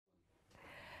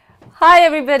Hi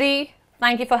everybody,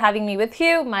 thank you for having me with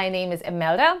you. My name is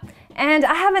Emmelda and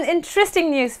I have an interesting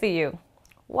news for you.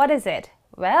 What is it?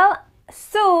 Well,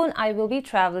 soon I will be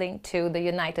traveling to the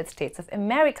United States of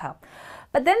America.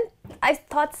 But then I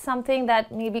thought something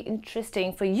that may be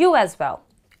interesting for you as well.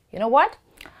 You know what?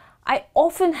 I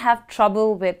often have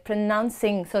trouble with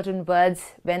pronouncing certain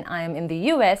words when I am in the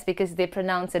US because they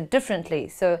pronounce it differently.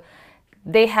 So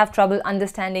they have trouble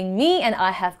understanding me and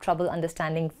I have trouble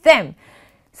understanding them.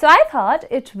 So I thought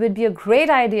it would be a great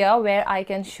idea where I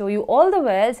can show you all the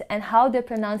words and how they're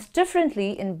pronounced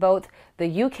differently in both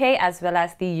the UK as well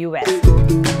as the US.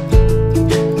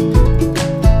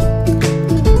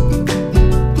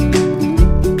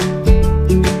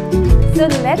 So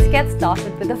let's get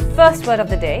started with the first word of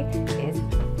the day is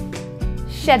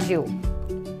Shed-yul.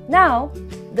 Now,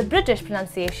 the British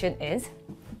pronunciation is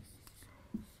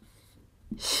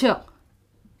sh.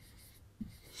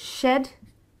 Shed-yul,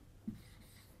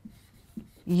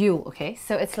 okay?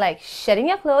 So it's like shedding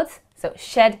your clothes, so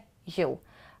Shed-yul.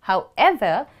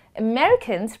 However,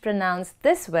 Americans pronounce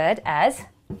this word as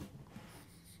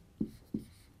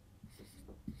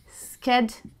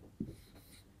Sked-yul.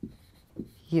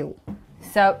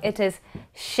 So it is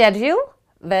Shed-yul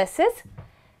versus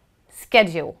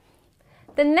Sked-yul.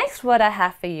 The next word I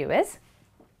have for you is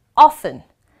often.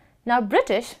 Now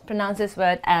British pronounce this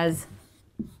word as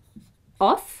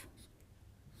off,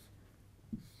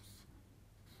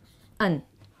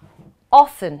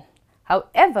 often.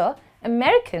 However,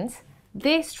 Americans,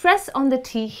 they stress on the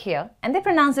T here and they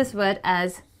pronounce this word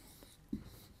as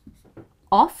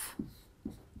often.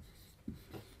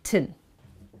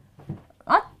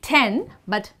 Not ten,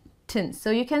 but tin. So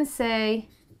you can say,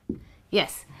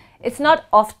 yes, it's not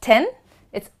often,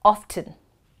 it's often.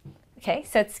 Okay,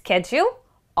 so it's Sked-yul,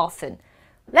 often.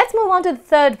 Let's move on to the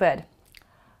third word,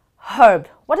 herb.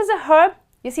 What is a herb?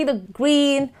 You see the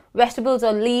green vegetables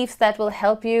or leaves that will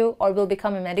help you or will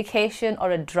become a medication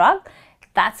or a drug.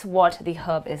 That's what the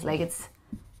herb is, like it's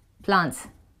plants.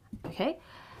 Okay.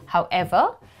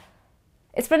 However,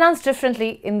 it's pronounced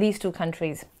differently in these two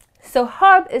countries. So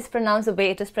herb is pronounced the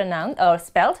way it is pronounced or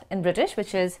spelled in British,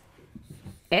 which is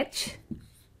H-U-R-B.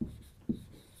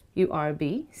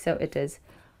 So it is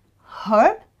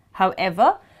herb.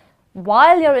 However,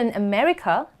 while you're in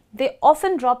America, they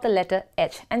often drop the letter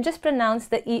H and just pronounce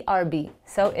the E-R-B.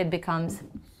 So it becomes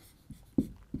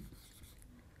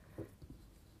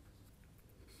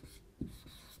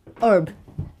herb.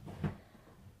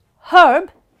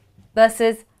 Herb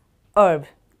versus herb.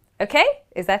 Okay,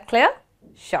 is that clear?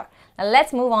 Sure. Now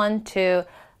let's move on to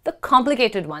the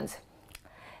complicated ones.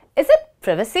 Is it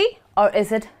privacy or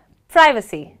is it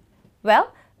privacy?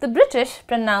 Well, the British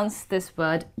pronounce this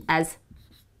word as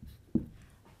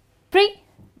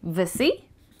Pri-vicy.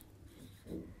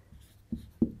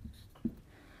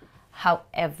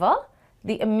 However,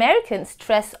 the Americans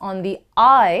stress on the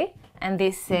I and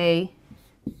they say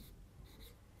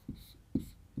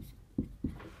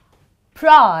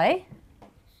Pri-vicy.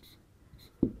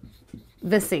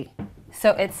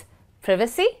 So it's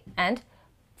privacy and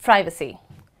privacy.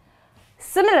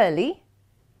 Similarly,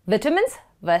 vitamins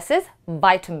versus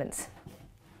Vite-mins.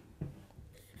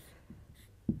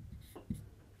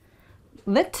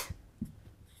 Vit-amins,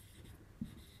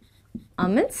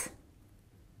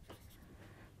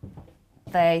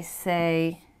 they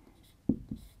say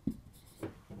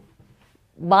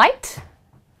Vite-mins.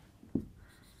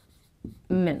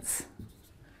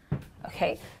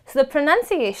 Okay, so the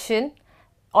pronunciation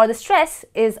or the stress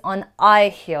is on I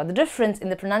here. The difference in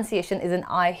the pronunciation is an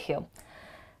I here.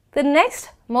 The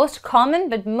next most common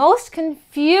but most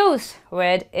confused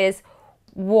word is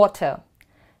water.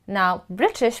 Now,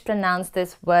 British pronounce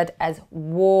this word as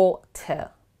water.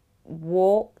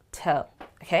 Water.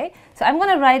 Okay, so I'm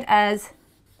going to write as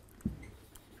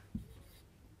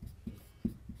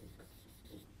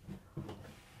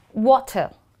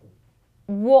water.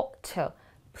 Water.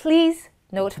 Please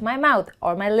note my mouth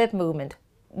or my lip movement.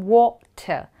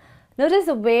 Water. Notice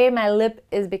the way my lip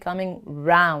is becoming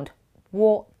round.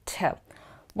 Water.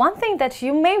 One thing that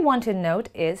you may want to note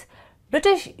is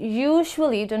British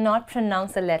usually do not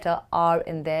pronounce the letter R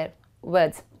in their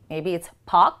words. Maybe it's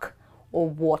park or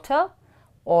water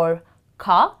or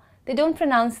car. They don't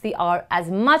pronounce the R as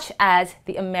much as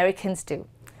the Americans do.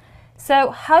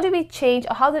 So how do we change,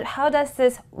 or how does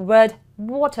this word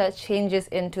water changes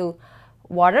into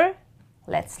water?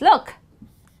 Let's look.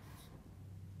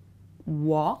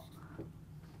 Wa.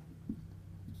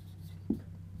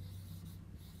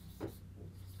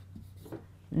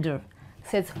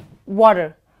 So it's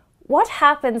water. What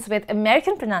happens with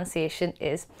American pronunciation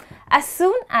is as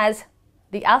soon as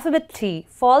the alphabet T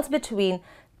falls between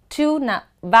two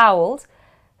vowels,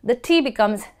 the T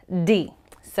becomes D.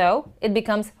 So it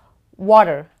becomes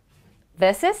water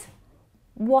versus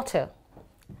water.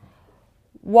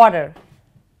 Water,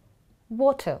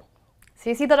 water. So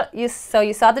you see that you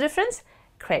saw the difference?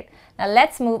 Great. Now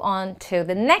let's move on to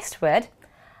the next word,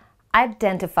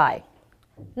 identify.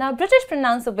 Now British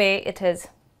pronounce the way it is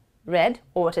read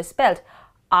or it is spelled.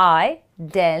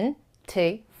 I-den-ify.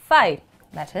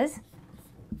 That is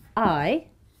I-den-ify.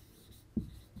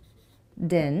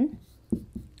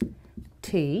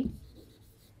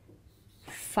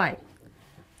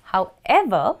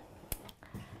 However,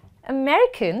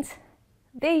 Americans,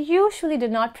 they usually do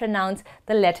not pronounce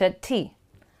the letter T.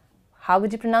 How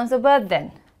would you pronounce the word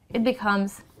then? It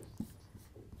becomes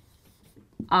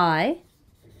I-den-ify.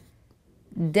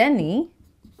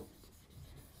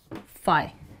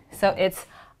 So it's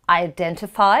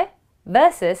identify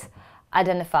versus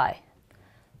identify.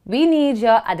 We need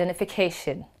your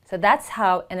identification. So that's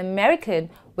how an American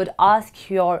would ask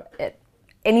your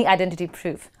any identity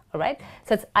proof. All right.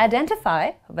 So it's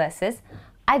identify versus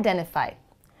identify.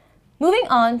 Moving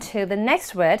on to the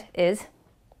next word is,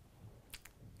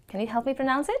 can you help me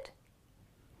pronounce it?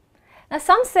 Now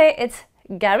some say it's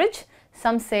garage,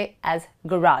 some say as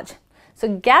garage. So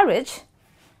garage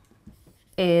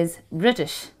is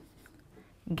British.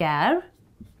 Gar-idge.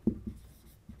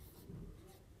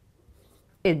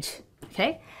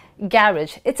 Okay?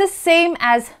 Garage. It's the same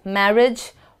as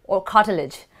marriage or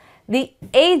cartilage. The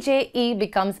AJE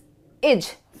becomes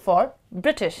idge for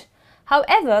British.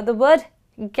 However, the word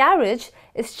garage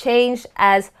is changed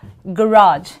as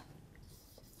garage.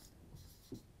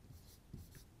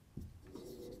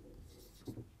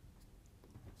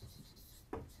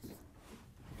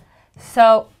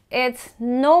 So it's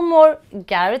no more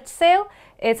garage sale,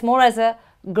 it's more as a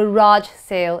garage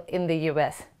sale in the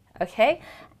US. Okay?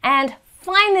 And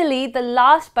finally, the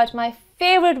last but my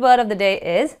favorite word of the day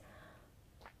is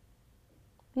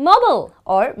mobile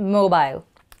or mobile.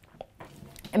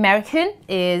 American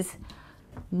is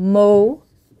mo-bil.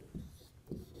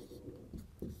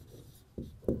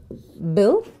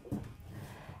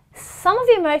 Some of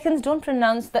the Americans don't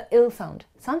pronounce the ill sound.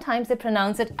 Sometimes they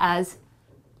pronounce it as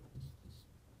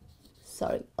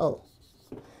ill.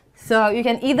 So you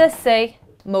can either say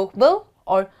mobile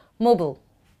or mobile.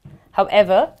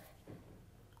 However,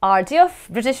 our dear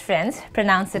British friends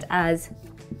pronounce it as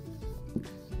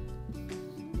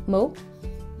mo.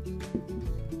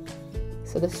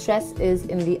 So the stress is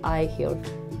in the I here.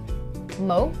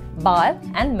 Mobile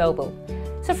and mobile.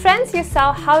 So friends, you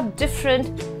saw how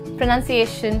different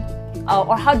pronunciation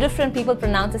or how different people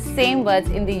pronounce the same words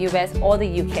in the US or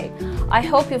the UK. I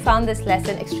hope you found this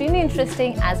lesson extremely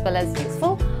interesting as well as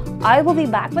useful. I will be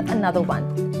back with another one.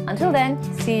 Until then,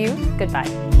 see you. Goodbye.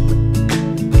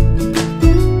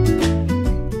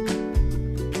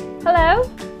 Hello.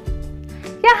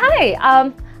 Yeah, hi.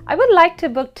 I would like to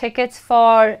book tickets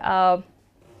for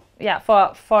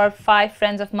 5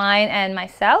 friends of mine and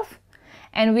myself,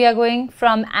 and we are going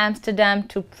from Amsterdam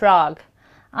to Prague.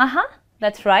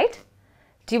 That's right.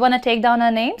 Do you want to take down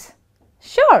our names?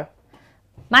 Sure.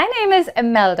 My name is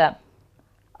Emmelda.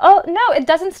 Oh, no, it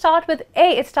doesn't start with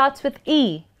A, it starts with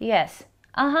E. Yes.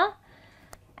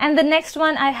 And the next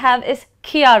one I have is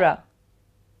Kiara.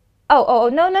 Oh,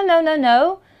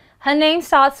 no. Her name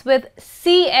starts with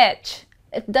CH.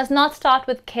 It does not start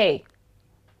with K.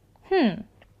 You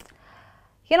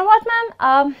know what,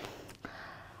 ma'am?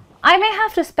 I may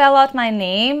have to spell out my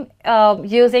name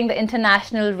using the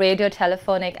international radio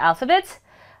telephonic alphabets,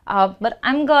 but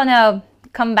I'm gonna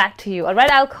come back to you. All right,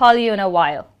 I'll call you in a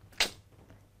while.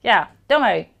 Yeah, don't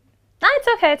worry. No, it's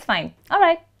okay, it's fine. All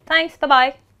right, thanks,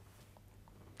 bye-bye.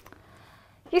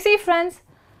 You see, friends,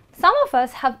 some of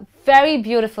us have very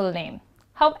beautiful names.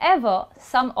 However,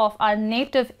 some of our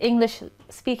native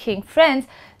English-speaking friends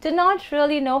do not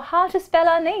really know how to spell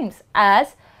our names,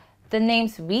 as the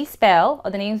names we spell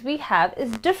or the names we have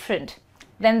is different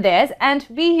than theirs, and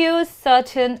we use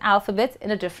certain alphabets in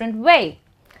a different way.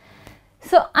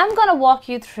 So I'm going to walk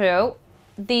you through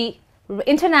the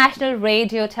international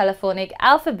radio telephonic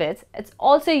alphabets. It's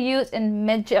also used in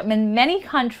many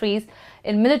countries,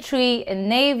 in military, in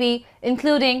navy,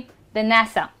 including the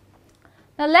NASA.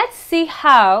 Now let's see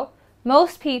how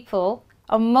most people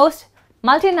or most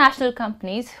multinational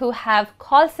companies who have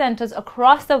call centers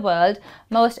across the world,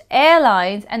 most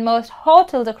airlines and most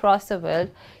hotels across the world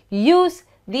use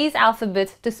these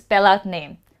alphabets to spell out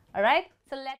name. All right,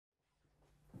 so let's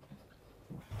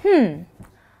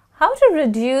how to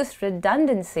reduce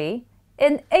redundancy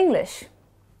in English.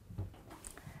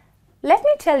 Let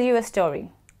me tell you a story.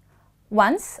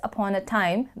 Once upon a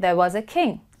time, there was a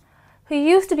king who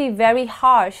used to be very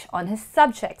harsh on his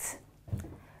subjects.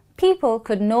 People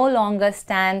could no longer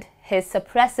stand his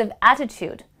suppressive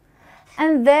attitude.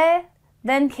 And there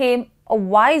then came a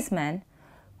wise man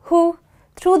who,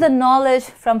 through the knowledge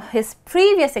from his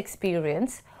previous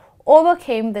experience,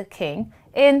 overcame the king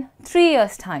in 3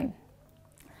 years' time.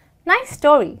 Nice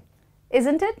story,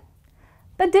 isn't it?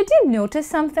 But did you notice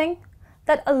something?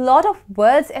 That a lot of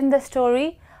words in the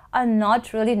story are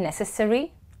not really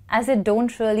necessary, as they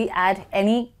don't really add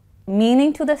any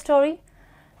meaning to the story.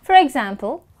 For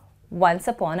example, once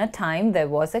upon a time there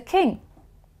was a king.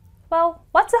 Well,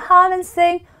 what's the harm in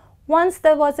saying once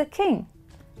there was a king?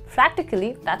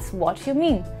 Practically, that's what you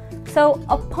mean. So,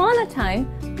 upon a time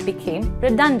became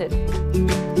redundant.